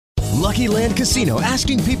Lucky Land Casino,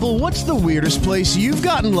 asking people, what's the weirdest place you've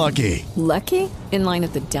gotten lucky? Lucky? In line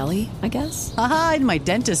at the deli, I guess? Aha, in my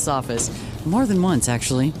dentist's office. More than once,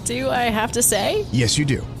 actually. Do I have to say? Yes, you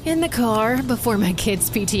do. In the car before my kids'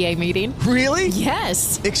 PTA meeting. Really?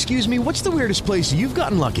 Yes. Excuse me, what's the weirdest place you've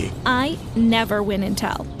gotten lucky? I never win and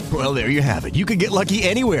tell. Well, there you have it. You can get lucky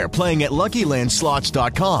anywhere, playing at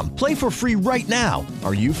LuckyLandSlots.com. Play for free right now.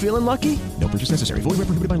 Are you feeling lucky? No purchase necessary. Void where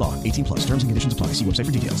prohibited by law. 18 plus. Terms and conditions apply. See website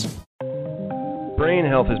for details. Brain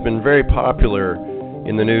health has been very popular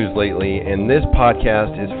in the news lately, and this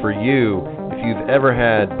podcast is for you. If you've ever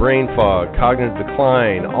had brain fog, cognitive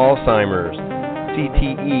decline, Alzheimer's,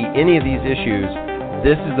 CTE, any of these issues,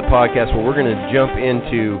 this is the podcast where we're going to jump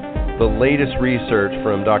into the latest research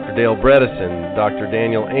from Dr. Dale Bredesen, Dr.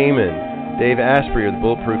 Daniel Amen, Dave Asprey of the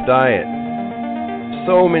Bulletproof Diet,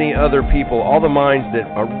 so many other people, all the minds that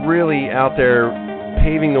are really out there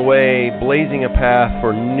paving the way, blazing a path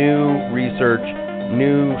for new research,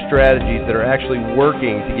 new strategies that are actually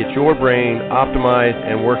working to get your brain optimized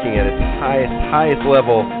and working at its highest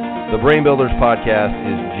level. The Brain Builders podcast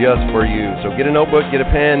is just for you. So get a notebook, get a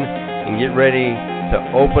pen, and get ready to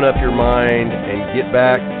open up your mind and get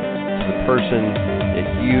back to the person that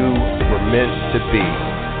you were meant to be.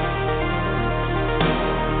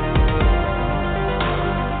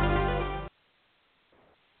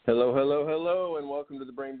 Hello, and welcome to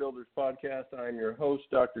the Brain Builders Podcast. I'm your host,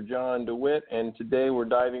 Dr. John DeWitt, and today we're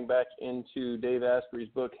diving back into Dave Asprey's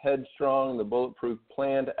book, Headstrong, the Bulletproof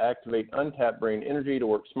Plan to Activate Untapped Brain Energy to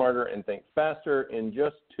Work Smarter and Think Faster in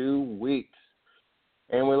just 2 weeks.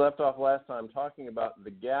 And we left off last time talking about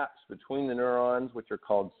the gaps between the neurons, which are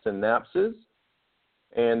called synapses,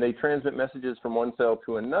 and they transmit messages from one cell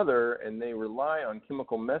to another, and they rely on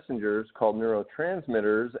chemical messengers called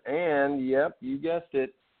neurotransmitters, and, yep, you guessed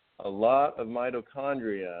it, a lot of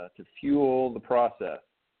mitochondria to fuel the process.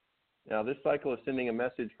 Now, this cycle of sending a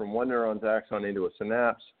message from one neuron's axon into a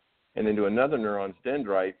synapse and into another neuron's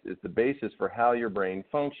dendrites is the basis for how your brain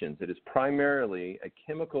functions. It is primarily a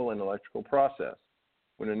chemical and electrical process.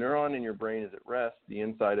 When a neuron in your brain is at rest, the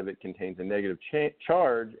inside of it contains a negative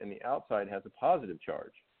charge and the outside has a positive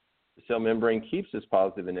charge. The cell membrane keeps these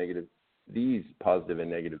positive and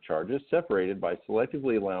negative charges separated by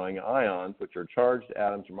selectively allowing ions, which are charged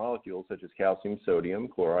atoms or molecules such as calcium, sodium,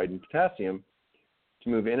 chloride, and potassium, to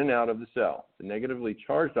move in and out of the cell. The negatively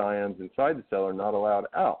charged ions inside the cell are not allowed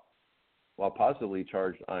out, while positively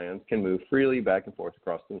charged ions can move freely back and forth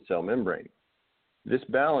across the cell membrane. This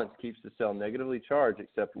balance keeps the cell negatively charged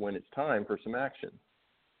except when it's time for some action.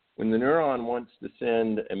 When the neuron wants to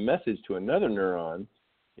send a message to another neuron,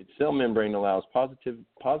 its cell membrane allows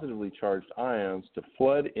positively charged ions to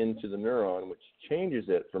flood into the neuron, which changes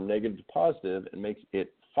it from negative to positive and makes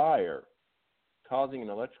it fire, causing an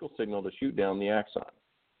electrical signal to shoot down the axon.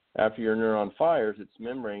 After your neuron fires, its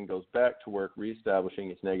membrane goes back to work reestablishing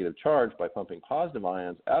its negative charge by pumping positive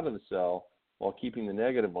ions out of the cell while keeping the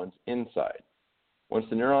negative ones inside. Once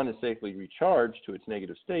the neuron is safely recharged to its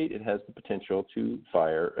negative state, it has the potential to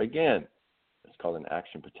fire again. It's called an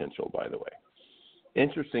action potential, by the way.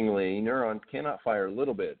 Interestingly, neurons cannot fire a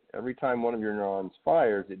little bit. Every time one of your neurons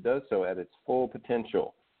fires, it does so at its full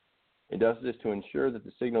potential. It does this to ensure that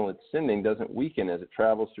the signal it's sending doesn't weaken as it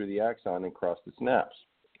travels through the axon and across the synapse,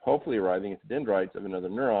 hopefully arriving at the dendrites of another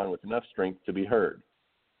neuron with enough strength to be heard.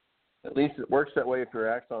 At least it works that way if your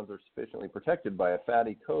axons are sufficiently protected by a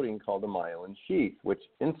fatty coating called a myelin sheath, which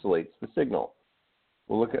insulates the signal.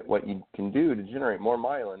 We'll look at what you can do to generate more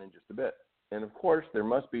myelin in just a bit. And of course, there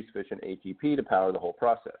must be sufficient ATP to power the whole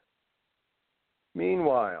process.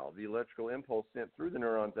 Meanwhile, the electrical impulse sent through the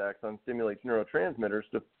neuron's axon stimulates neurotransmitters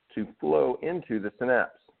to flow into the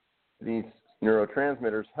synapse. These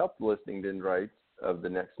neurotransmitters help the listening dendrites of the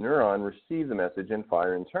next neuron receive the message and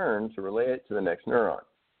fire in turn to relay it to the next neuron.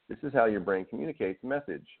 This is how your brain communicates a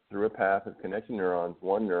message, through a path of connected neurons,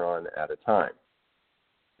 one neuron at a time.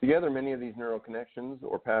 Together, many of these neural connections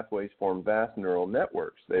or pathways form vast neural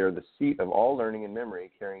networks. They are the seat of all learning and memory,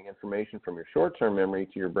 carrying information from your short-term memory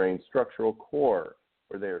to your brain's structural core,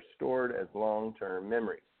 where they are stored as long-term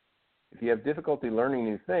memories. If you have difficulty learning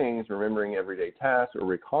new things, remembering everyday tasks, or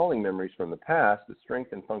recalling memories from the past, the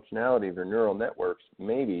strength and functionality of your neural networks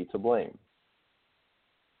may be to blame.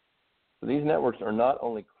 So these networks are not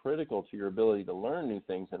only critical to your ability to learn new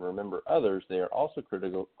things and remember others, they are also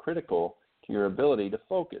critical to your ability to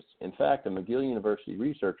focus. In fact, a McGill University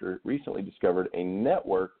researcher recently discovered a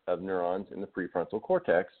network of neurons in the prefrontal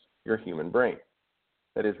cortex, your human brain,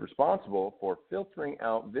 that is responsible for filtering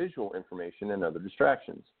out visual information and other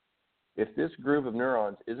distractions. If this group of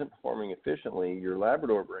neurons isn't performing efficiently, your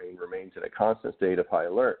Labrador brain remains in a constant state of high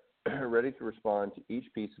alert. ready to respond to each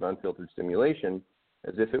piece of unfiltered stimulation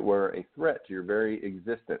as if it were a threat to your very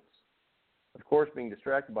existence. Of course, being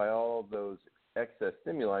distracted by all of those excess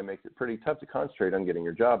stimuli makes it pretty tough to concentrate on getting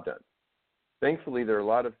your job done. Thankfully, there are a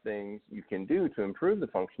lot of things you can do to improve the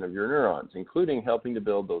function of your neurons, including helping to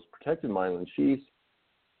build those protective myelin sheaths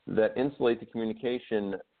that insulate the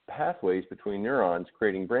communication pathways between neurons,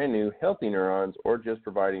 creating brand new healthy neurons, or just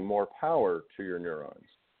providing more power to your neurons.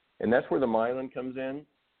 And that's where the myelin comes in,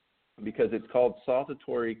 because it's called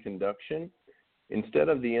saltatory conduction. Instead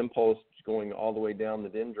of the impulse going all the way down the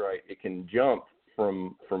dendrite, it can jump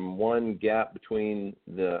from one gap between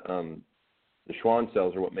the Schwann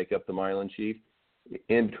cells, or what make up the myelin sheath.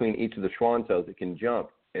 In between each of the Schwann cells, it can jump,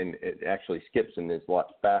 and it actually skips and is a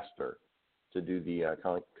lot faster to do the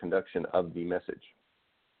conduction of the message.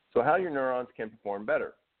 So how your neurons can perform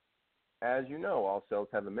better. As you know, all cells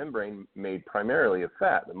have a membrane made primarily of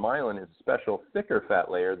fat. The myelin is a special, thicker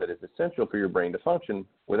fat layer that is essential for your brain to function.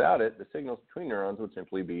 Without it, the signals between neurons would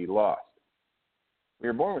simply be lost. We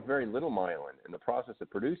are born with very little myelin, and the process of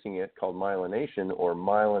producing it, called myelination or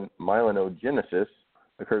myelinogenesis,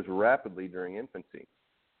 occurs rapidly during infancy.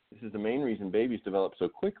 This is the main reason babies develop so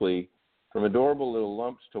quickly, from adorable little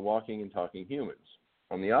lumps to walking and talking humans.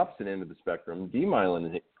 On the opposite end of the spectrum,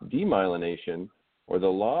 demyelination, or the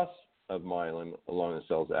loss of myelin along the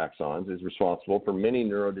cell's axons, is responsible for many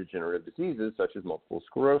neurodegenerative diseases such as multiple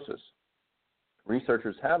sclerosis.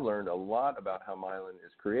 Researchers have learned a lot about how myelin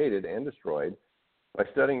is created and destroyed by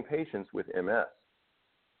studying patients with MS.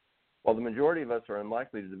 While the majority of us are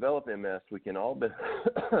unlikely to develop MS, we can all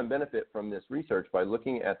benefit from this research by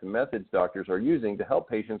looking at the methods doctors are using to help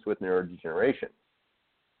patients with neurodegeneration.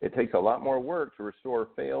 It takes a lot more work to restore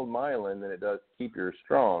failed myelin than it does to keep yours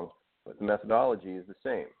strong, but the methodology is the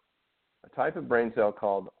same. A type of brain cell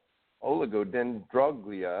called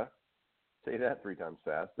oligodendroglia, say that 3 times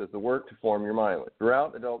fast, does the work to form your myelin.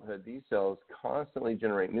 Throughout adulthood, these cells constantly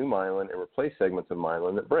generate new myelin and replace segments of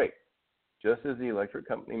myelin that break. Just as the electric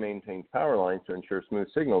company maintains power lines to ensure smooth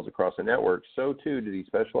signals across a network, so too do these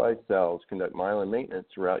specialized cells conduct myelin maintenance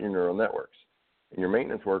throughout your neural networks. And your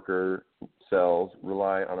maintenance worker cells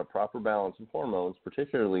rely on a proper balance of hormones,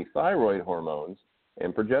 particularly thyroid hormones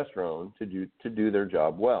and progesterone, to do their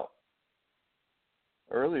job well.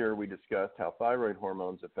 Earlier, we discussed how thyroid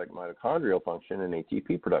hormones affect mitochondrial function and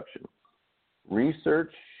ATP production.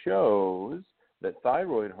 Research shows that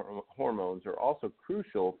thyroid hormones are also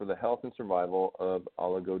crucial for the health and survival of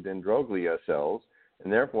oligodendroglia cells,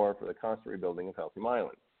 and therefore for the constant rebuilding of healthy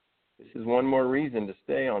myelin. This is one more reason to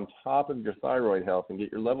stay on top of your thyroid health and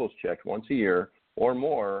get your levels checked once a year or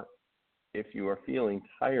more if you are feeling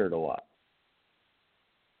tired a lot.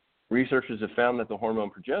 Researchers have found that the hormone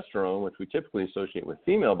progesterone, which we typically associate with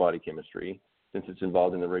female body chemistry, since it's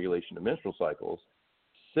involved in the regulation of menstrual cycles,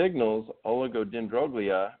 signals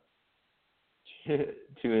oligodendroglia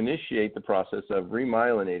to initiate the process of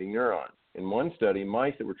remyelinating neurons. In one study,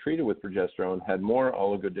 mice that were treated with progesterone had more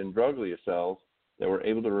oligodendroglia cells that were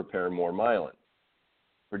able to repair more myelin.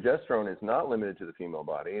 Progesterone is not limited to the female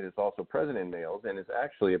body. It is also present in males and is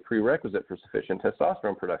actually a prerequisite for sufficient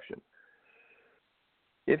testosterone production.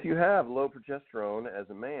 If you have low progesterone as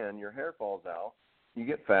a man, your hair falls out, you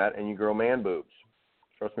get fat, and you grow man boobs.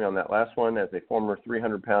 Trust me on that last one, as a former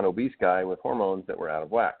 300-pound obese guy with hormones that were out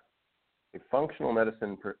of whack. A functional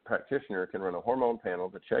medicine practitioner can run a hormone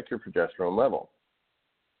panel to check your progesterone level.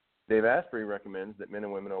 Dave Asprey recommends that men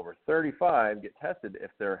and women over 35 get tested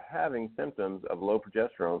if they're having symptoms of low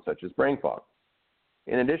progesterone, such as brain fog.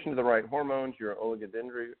 In addition to the right hormones, your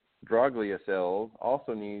oligodendroglia cells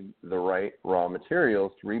also need the right raw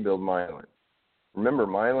materials to rebuild myelin. Remember,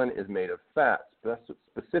 myelin is made of fat,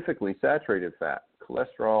 specifically saturated fat,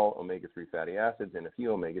 cholesterol, omega-3 fatty acids, and a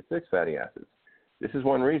few omega-6 fatty acids. This is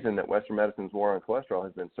one reason that Western medicine's war on cholesterol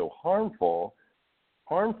has been so harmful,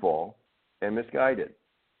 and misguided.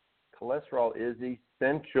 Cholesterol is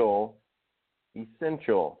essential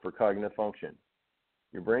for cognitive function.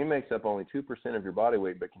 Your brain makes up only 2% of your body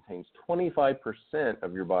weight, but contains 25%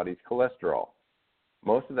 of your body's cholesterol.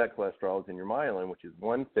 Most of that cholesterol is in your myelin, which is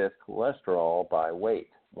 1/5 cholesterol by weight.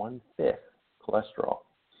 1/5 cholesterol.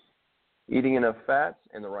 Eating enough fats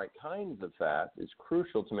and the right kinds of fats is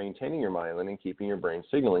crucial to maintaining your myelin and keeping your brain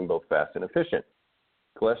signaling both fast and efficient.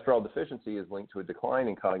 Cholesterol deficiency is linked to a decline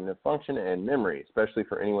in cognitive function and memory, especially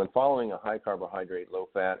for anyone following a high carbohydrate, low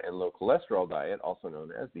fat, and low cholesterol diet, also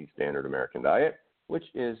known as the standard American diet, which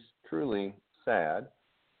is truly sad,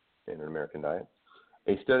 standard American diet.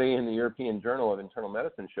 A study in the European Journal of Internal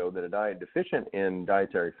Medicine showed that a diet deficient in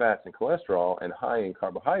dietary fats and cholesterol and high in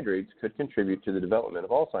carbohydrates could contribute to the development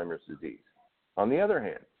of Alzheimer's disease. On the other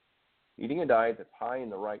hand, Eating a diet that's high in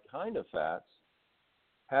the right kind of fats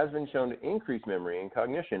has been shown to increase memory and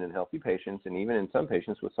cognition in healthy patients and even in some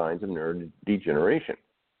patients with signs of neurodegeneration.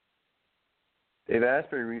 Dave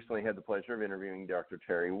Asprey recently had the pleasure of interviewing Dr.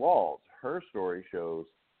 Terry Walls. Her story shows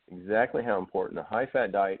exactly how important a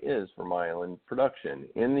high-fat diet is for myelin production.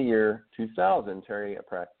 In the year 2000, Terry,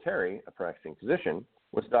 a practicing physician,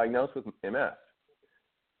 was diagnosed with MS.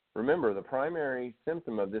 Remember, the primary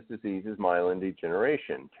symptom of this disease is myelin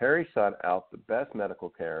degeneration. Terry sought out the best medical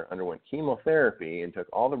care, underwent chemotherapy, and took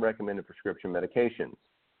all the recommended prescription medications.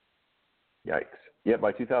 Yikes. Yet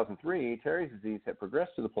by 2003, Terry's disease had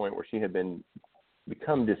progressed to the point where she had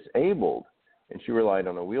become disabled, and she relied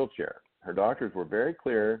on a wheelchair. Her doctors were very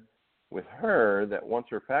clear with her that once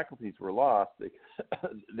her faculties were lost,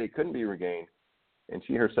 they couldn't be regained, and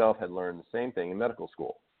she herself had learned the same thing in medical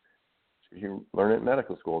school. You learn it in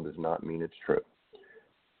medical school does not mean it's true.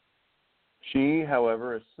 She,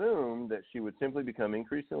 however, assumed that she would simply become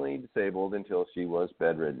increasingly disabled until she was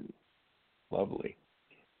bedridden. Lovely.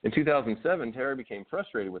 In 2007, Terry became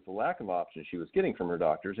frustrated with the lack of options she was getting from her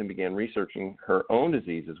doctors and began researching her own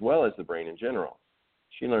disease as well as the brain in general.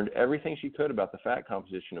 She learned everything she could about the fat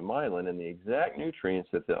composition of myelin and the exact nutrients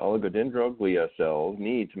that the oligodendroglial cells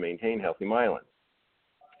need to maintain healthy myelin.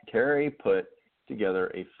 Terry put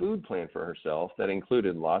together a food plan for herself that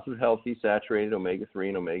included lots of healthy saturated omega-3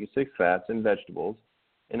 and omega-6 fats and vegetables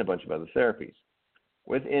and a bunch of other therapies.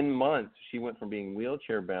 Within months, she went from being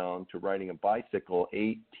wheelchair-bound to riding a bicycle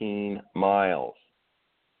 18 miles.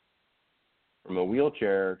 From a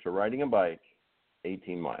wheelchair to riding a bike,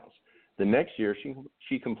 18 miles. The next year,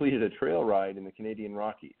 she completed a trail ride in the Canadian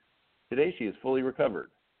Rockies. Today, she is fully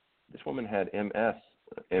recovered. This woman had MS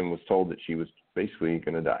and was told that she was basically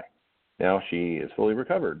going to die. Now she is fully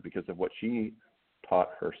recovered because of what she taught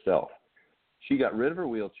herself. She got rid of her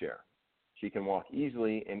wheelchair. She can walk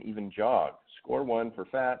easily and even jog. Score one for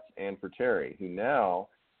Fats and for Terry, who now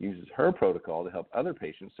uses her protocol to help other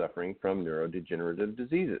patients suffering from neurodegenerative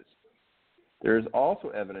diseases. There is also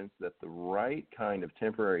evidence that the right kind of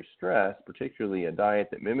temporary stress, particularly a diet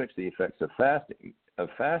that mimics the effects of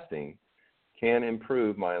fasting, can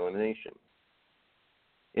improve myelination.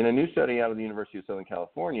 In a new study out of the University of Southern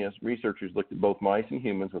California, researchers looked at both mice and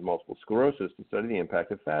humans with multiple sclerosis to study the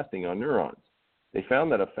impact of fasting on neurons. They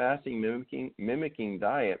found that a fasting mimicking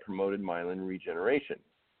diet promoted myelin regeneration.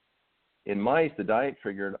 In mice, the diet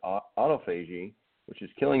triggered autophagy, which is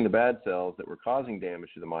killing the bad cells that were causing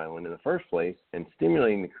damage to the myelin in the first place and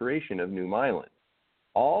stimulating the creation of new myelin.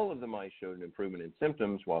 All of the mice showed an improvement in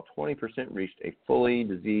symptoms, while 20% reached a fully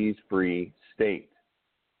disease-free state.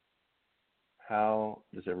 How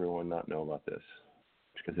does everyone not know about this?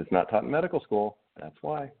 Because it's not taught in medical school. That's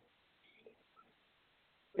why.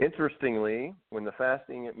 Interestingly, when the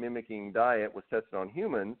fasting mimicking diet was tested on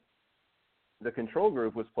humans, the control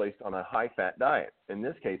group was placed on a high-fat diet. In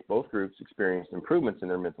this case, both groups experienced improvements in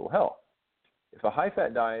their mental health. If a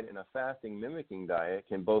high-fat diet and a fasting mimicking diet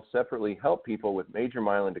can both separately help people with major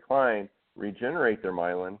myelin decline regenerate their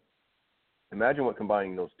myelin, imagine what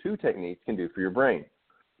combining those two techniques can do for your brain.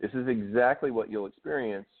 This is exactly what you'll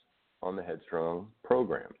experience on the Headstrong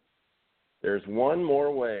program. There's one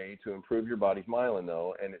more way to improve your body's myelin,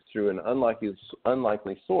 though, and it's through an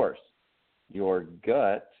unlikely source, your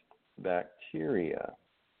gut bacteria.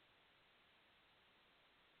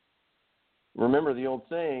 Remember the old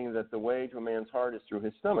saying that the way to a man's heart is through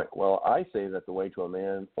his stomach. Well, I say that the way to a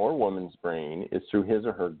man or woman's brain is through his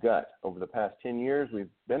or her gut. Over the past 10 years, we've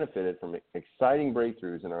benefited from exciting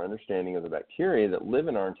breakthroughs in our understanding of the bacteria that live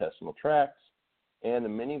in our intestinal tracts and the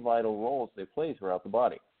many vital roles they play throughout the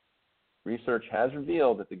body. Research has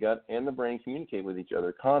revealed that the gut and the brain communicate with each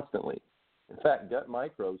other constantly. In fact, gut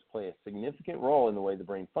microbes play a significant role in the way the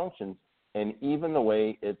brain functions and even the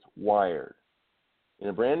way it's wired. In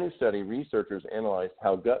a brand new study, researchers analyzed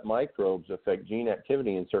how gut microbes affect gene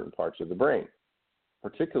activity in certain parts of the brain,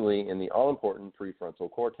 particularly in the all-important prefrontal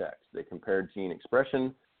cortex. They compared gene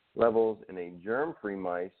expression levels in germ-free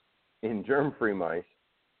mice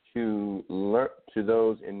to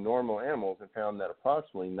those in normal animals and found that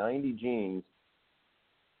approximately 90 genes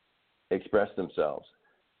expressed themselves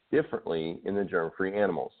differently in the germ-free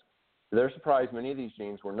animals. To their surprise, many of these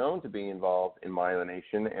genes were known to be involved in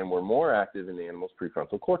myelination and were more active in the animal's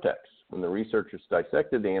prefrontal cortex. When the researchers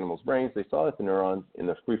dissected the animal's brains, they saw that the neurons in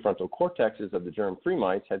the prefrontal cortexes of the germ-free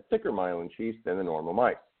mice had thicker myelin sheaths than the normal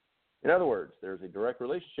mice. In other words, there is a direct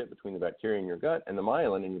relationship between the bacteria in your gut and the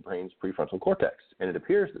myelin in your brain's prefrontal cortex, and it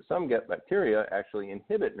appears that some gut bacteria actually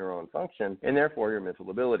inhibit neuron function and therefore your mental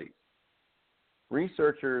abilities.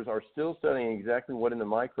 Researchers are still studying exactly what in the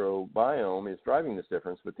microbiome is driving this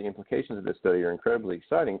difference, but the implications of this study are incredibly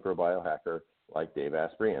exciting for a biohacker like Dave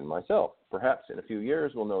Asprey and myself. Perhaps in a few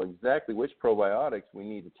years, we'll know exactly which probiotics we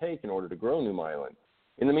need to take in order to grow new myelin.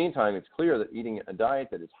 In the meantime, it's clear that eating a diet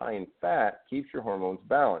that is high in fat keeps your hormones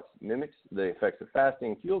balanced, mimics the effects of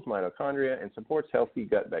fasting, fuels mitochondria, and supports healthy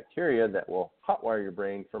gut bacteria that will hotwire your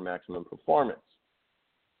brain for maximum performance.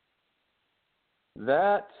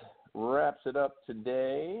 That wraps it up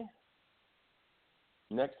today.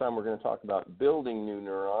 Next time, we're going to talk about building new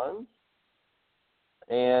neurons.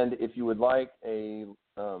 And if you would like a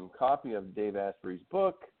copy of Dave Asprey's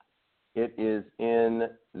book, it is in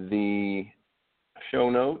the show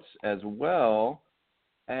notes, as well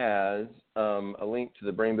as a link to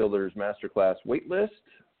the BrainBuilders Masterclass waitlist.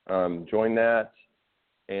 Join that,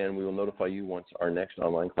 and we will notify you once our next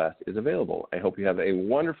online class is available. I hope you have a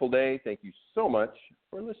wonderful day. Thank you so much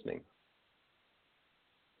for listening.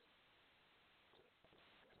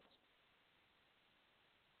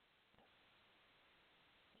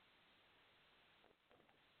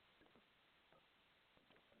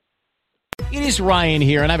 It is Ryan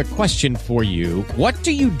here, and I have a question for you. What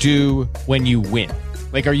do you do when you win?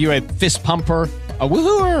 Like, are you a fist pumper, a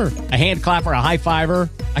woohooer, a hand clapper, a high fiver?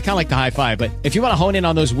 I kind of like the high five, but if you want to hone in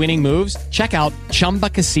on those winning moves, check out Chumba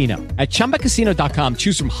Casino. At ChumbaCasino.com,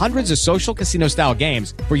 choose from hundreds of social casino-style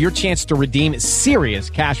games for your chance to redeem serious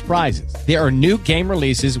cash prizes. There are new game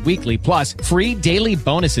releases weekly, plus free daily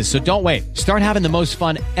bonuses, so don't wait. Start having the most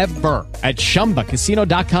fun ever at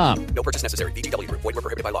ChumbaCasino.com. No purchase necessary. VGW Group. Void where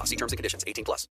prohibited by law. See terms and conditions. 18+.